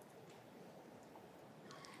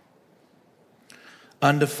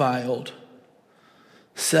 undefiled,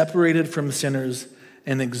 separated from sinners,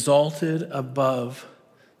 and exalted above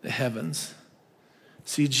the heavens.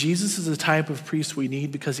 See, Jesus is the type of priest we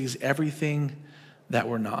need because he's everything that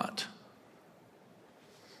we're not.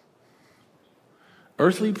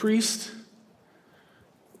 Earthly priests,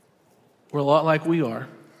 we're a lot like we are.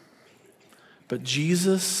 But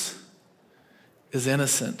Jesus is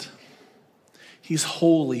innocent. He's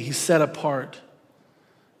holy. He's set apart.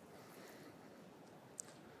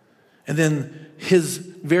 And then his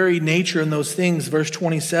very nature in those things, verse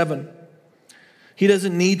 27, he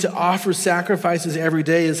doesn't need to offer sacrifices every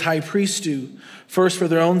day as high priests do, first for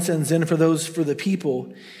their own sins, then for those for the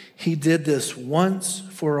people. He did this once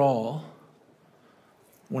for all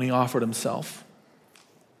when he offered himself.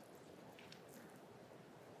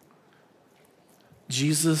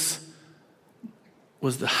 Jesus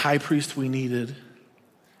was the high priest we needed,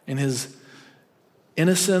 and his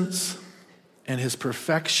innocence and his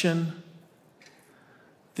perfection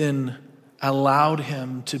then allowed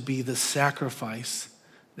him to be the sacrifice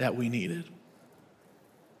that we needed.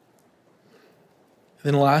 And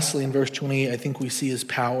then lastly, in verse 28, I think we see his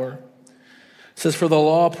power. It says, for the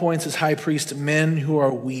law appoints as high priest men who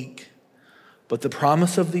are weak, but the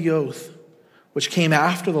promise of the oath, which came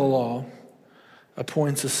after the law,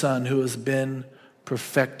 appoints a son who has been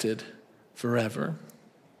perfected forever.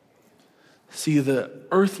 See, the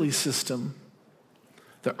earthly system,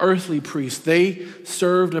 the earthly priests, they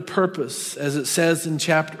served a purpose. As it says in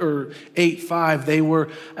chapter 8:5, they were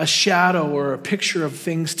a shadow or a picture of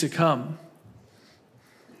things to come.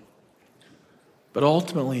 But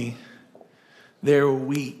ultimately, they're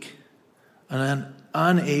weak and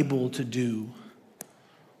unable to do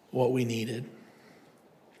what we needed.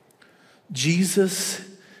 Jesus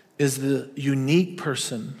is the unique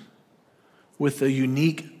person with a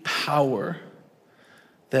unique power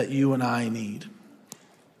that you and I need.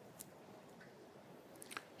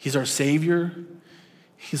 He's our Savior,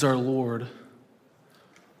 He's our Lord,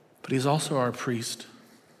 but He's also our priest.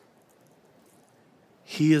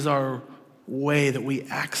 He is our way that we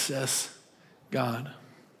access God.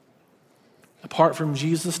 Apart from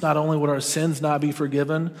Jesus, not only would our sins not be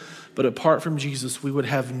forgiven, but apart from Jesus, we would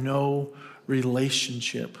have no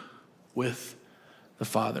relationship with the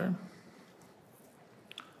Father.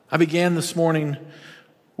 I began this morning,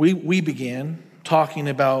 we began talking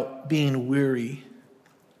about being weary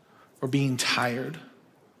or being tired.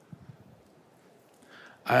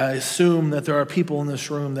 I assume that there are people in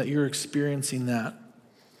this room that you're experiencing that.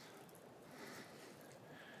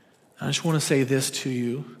 I just want to say this to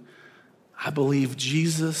you. I believe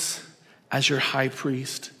Jesus as your high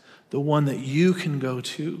priest, the one that you can go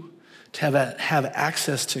to have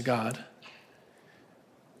access to God,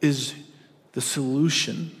 is the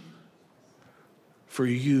solution for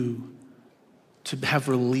you to have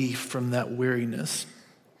relief from that weariness.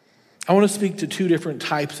 I want to speak to two different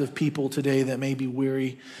types of people today that may be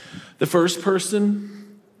weary. The first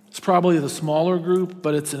person is probably the smaller group,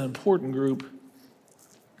 but it's an important group.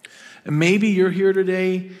 And maybe you're here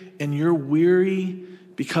today and you're weary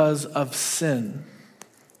because of sin.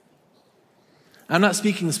 I'm not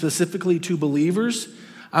speaking specifically to believers.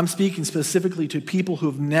 I'm speaking specifically to people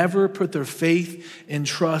who've never put their faith and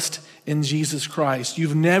trust in Jesus Christ.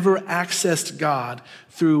 You've never accessed God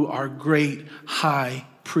through our great high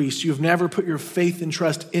priest. You've never put your faith and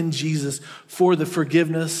trust in Jesus for the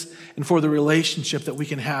forgiveness and for the relationship that we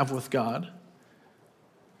can have with God.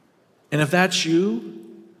 And if that's you,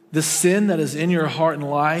 the sin that is in your heart and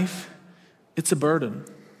life, it's a burden.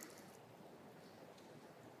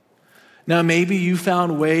 Now, maybe you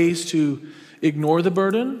found ways to ignore the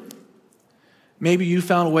burden. Maybe you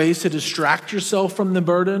found ways to distract yourself from the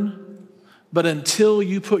burden. But until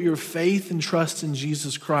you put your faith and trust in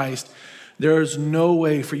Jesus Christ, there is no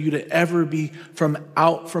way for you to ever be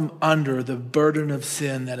out from under the burden of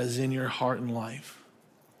sin that is in your heart and life.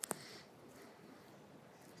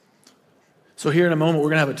 So here in a moment,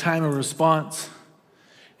 we're going to have a time of response.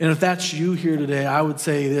 And if that's you here today, I would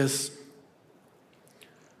say this: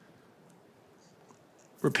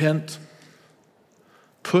 repent.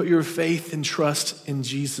 Put your faith and trust in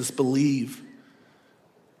Jesus. Believe.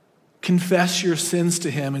 Confess your sins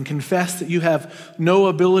to Him and confess that you have no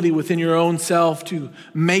ability within your own self to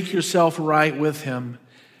make yourself right with Him,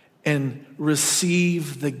 and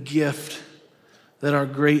receive the gift that our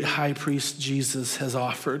great high priest Jesus has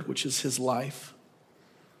offered, which is His life.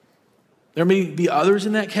 There may be others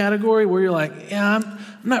in that category where you're like, yeah, I'm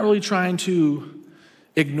not really trying to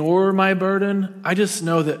ignore my burden. I just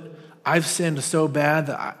know that I've sinned so bad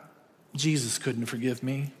that Jesus couldn't forgive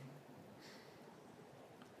me.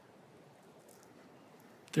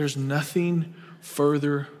 There's nothing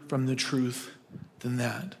further from the truth than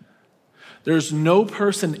that. There's no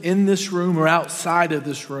person in this room or outside of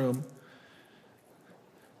this room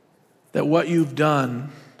that what you've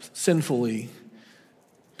done sinfully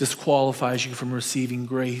disqualifies you from receiving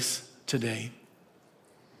grace today.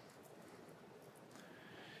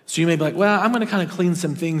 So you may be like, well, I'm going to kind of clean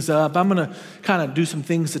some things up. I'm going to kind of do some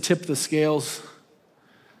things to tip the scales.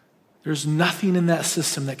 There's nothing in that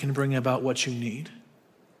system that can bring about what you need.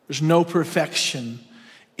 There's no perfection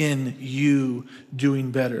in you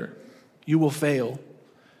doing better. You will fail,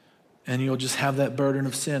 and you'll just have that burden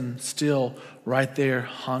of sin still right there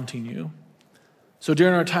haunting you. So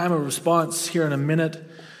during our time of response here in a minute,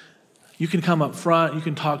 you can come up front, you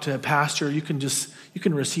can talk to a pastor, you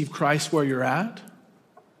can receive Christ where you're at.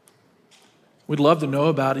 We'd love to know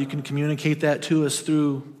about it. You can communicate that to us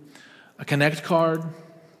through a Connect card.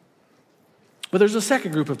 But there's a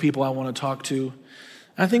second group of people I want to talk to.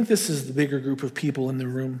 I think this is the bigger group of people in the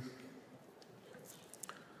room.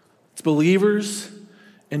 It's believers,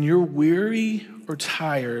 and you're weary or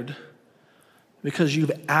tired because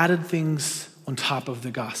you've added things on top of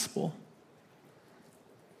the gospel.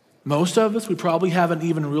 Most of us, we probably haven't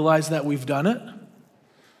even realized that we've done it.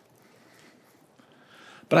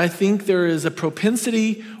 But I think there is a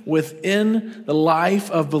propensity within the life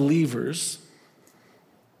of believers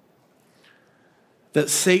that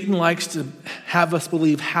Satan likes to have us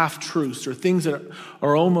believe half-truths or things that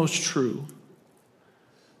are almost true.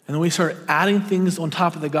 And then we start adding things on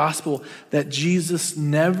top of the gospel that Jesus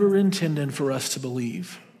never intended for us to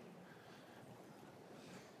believe.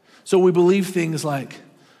 So we believe things like,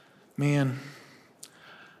 man,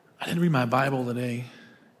 I didn't read my Bible today.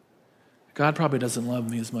 God probably doesn't love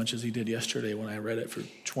me as much as He did yesterday when I read it for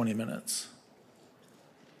 20 minutes.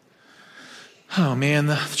 Oh man,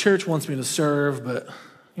 the church wants me to serve, but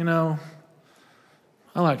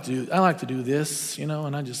I like to do this, and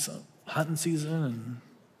I just hunting season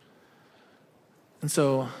and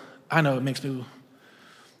so I know it makes me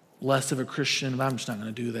less of a Christian, but I'm just not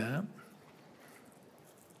going to do that.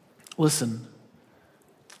 Listen,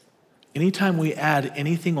 anytime we add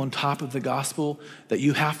anything on top of the gospel that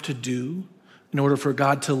you have to do in order for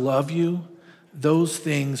God to love you, those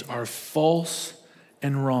things are false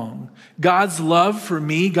and wrong. God's love for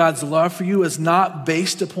me, God's love for you is not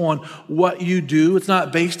based upon what you do. It's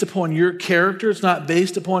not based upon your character. It's not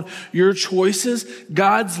based upon your choices.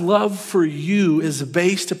 God's love for you is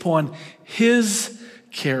based upon his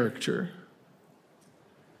character.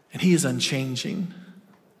 And he is unchanging.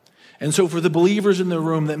 And so for the believers in the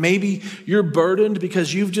room that maybe you're burdened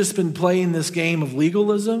because you've just been playing this game of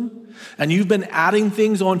legalism and you've been adding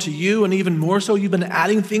things onto you, and even more so, you've been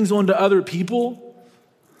adding things onto other people.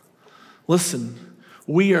 Listen,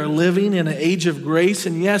 we are living in an age of grace,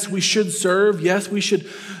 and yes, we should serve. Yes, we should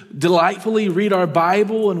delightfully read our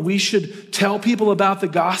Bible, and we should tell people about the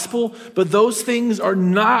gospel, but those things are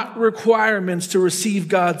not requirements to receive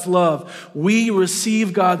God's love. We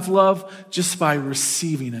receive God's love just by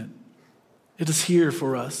receiving it. It is here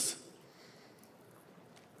for us.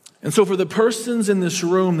 And so for the persons in this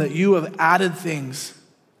room that you have added things,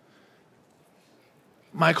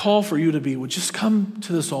 my call for you to be, would just come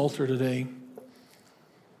to this altar today.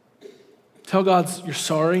 Tell God you're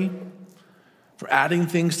sorry for adding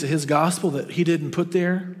things to his gospel that he didn't put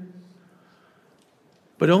there.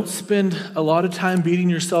 But don't spend a lot of time beating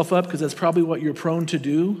yourself up, because that's probably what you're prone to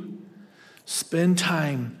do. Spend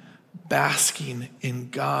time basking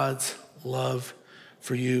in God's love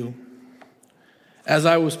for you. As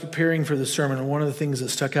I was preparing for the sermon, one of the things that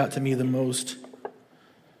stuck out to me the most,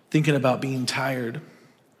 thinking about being tired,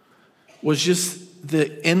 was just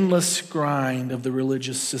the endless grind of the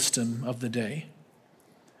religious system of the day.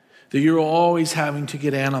 That you're always having to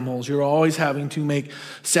get animals, you're always having to make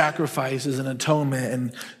sacrifices and atonement,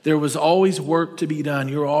 and there was always work to be done.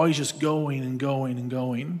 You're always just going and going and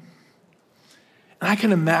going. And I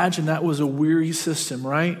can imagine that was a weary system,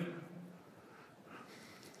 right?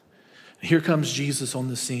 Here comes Jesus on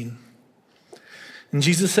the scene. And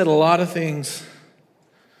Jesus said a lot of things,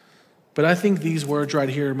 but I think these words right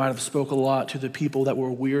here might have spoke a lot to the people that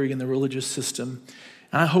were weary in the religious system.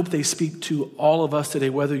 And I hope they speak to all of us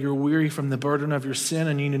today, whether you're weary from the burden of your sin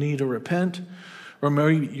and you need to repent, or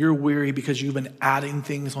maybe you're weary because you've been adding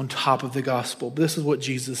things on top of the gospel. This is what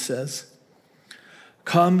Jesus says.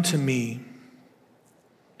 Come to me,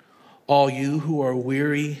 all you who are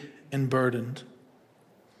weary and burdened,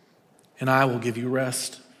 and I will give you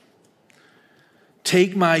rest.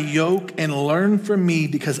 Take my yoke and learn from me,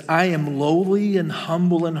 because I am lowly and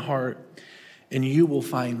humble in heart, and you will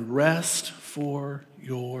find rest for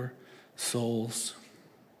your souls.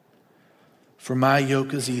 For my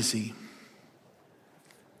yoke is easy,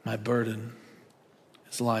 my burden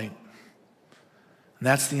is light. And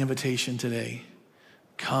that's the invitation today.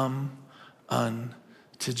 Come unto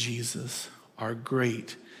Jesus, our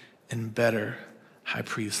great and better high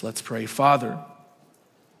priest. Let's pray. Father,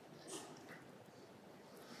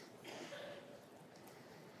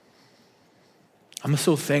 I'm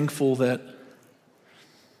so thankful that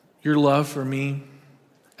your love for me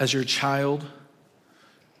as your child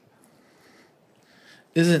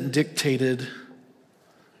isn't dictated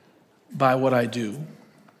by what I do.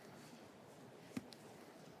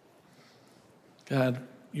 God,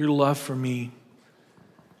 your love for me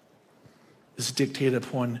is dictated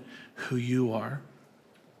upon who you are.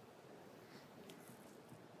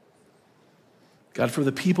 God, for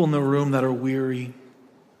the people in the room that are weary,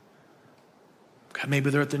 God, maybe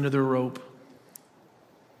they're at the end of their rope.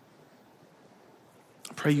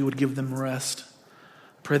 I pray you would give them rest.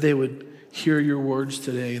 I pray they would hear your words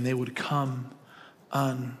today and they would come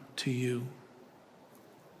unto you.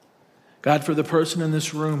 God, for the person in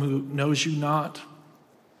this room who knows you not,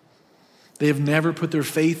 they have never put their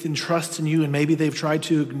faith and trust in you, and maybe they've tried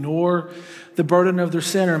to ignore the burden of their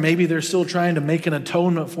sin, or maybe they're still trying to make an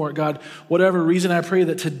atonement for it. God, whatever reason, I pray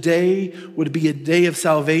that today would be a day of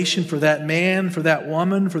salvation for that man, for that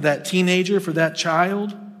woman, for that teenager, for that child.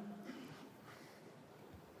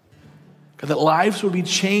 God, that lives would be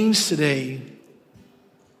changed today,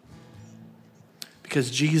 because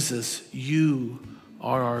Jesus, you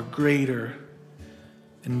are our greater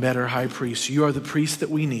and better high priest. You are the priest that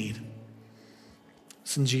we need.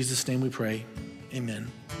 It's in Jesus' name we pray.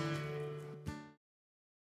 Amen.